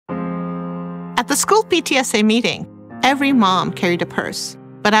At the school PTSA meeting, every mom carried a purse,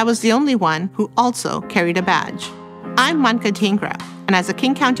 but I was the only one who also carried a badge. I'm Manka Dhingra, and as a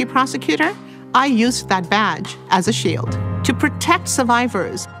King County prosecutor, I used that badge as a shield to protect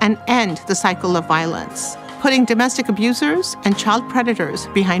survivors and end the cycle of violence, putting domestic abusers and child predators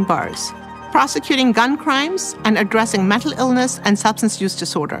behind bars, prosecuting gun crimes, and addressing mental illness and substance use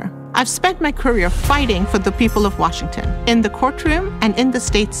disorder. I've spent my career fighting for the people of Washington, in the courtroom and in the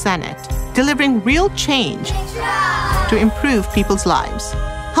state Senate, delivering real change to improve people's lives,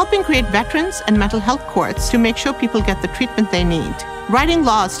 helping create veterans and mental health courts to make sure people get the treatment they need, writing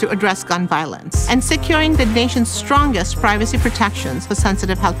laws to address gun violence, and securing the nation's strongest privacy protections for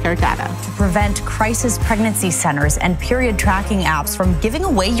sensitive healthcare data. To prevent crisis pregnancy centers and period tracking apps from giving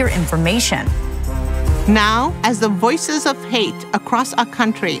away your information. Now, as the voices of hate across our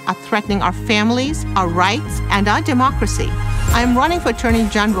country are threatening our families, our rights, and our democracy, I am running for Attorney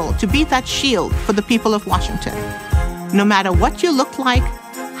General to be that shield for the people of Washington. No matter what you look like,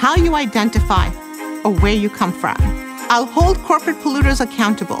 how you identify, or where you come from, I'll hold corporate polluters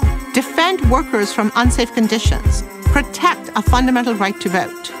accountable, defend workers from unsafe conditions, protect a fundamental right to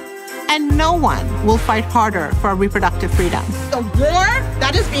vote. And no one will fight harder for our reproductive freedom. The war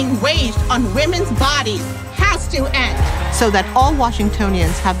that is being waged on women's bodies has to end so that all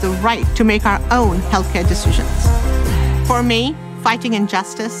Washingtonians have the right to make our own healthcare decisions. For me, fighting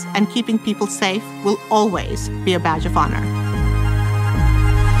injustice and keeping people safe will always be a badge of honor.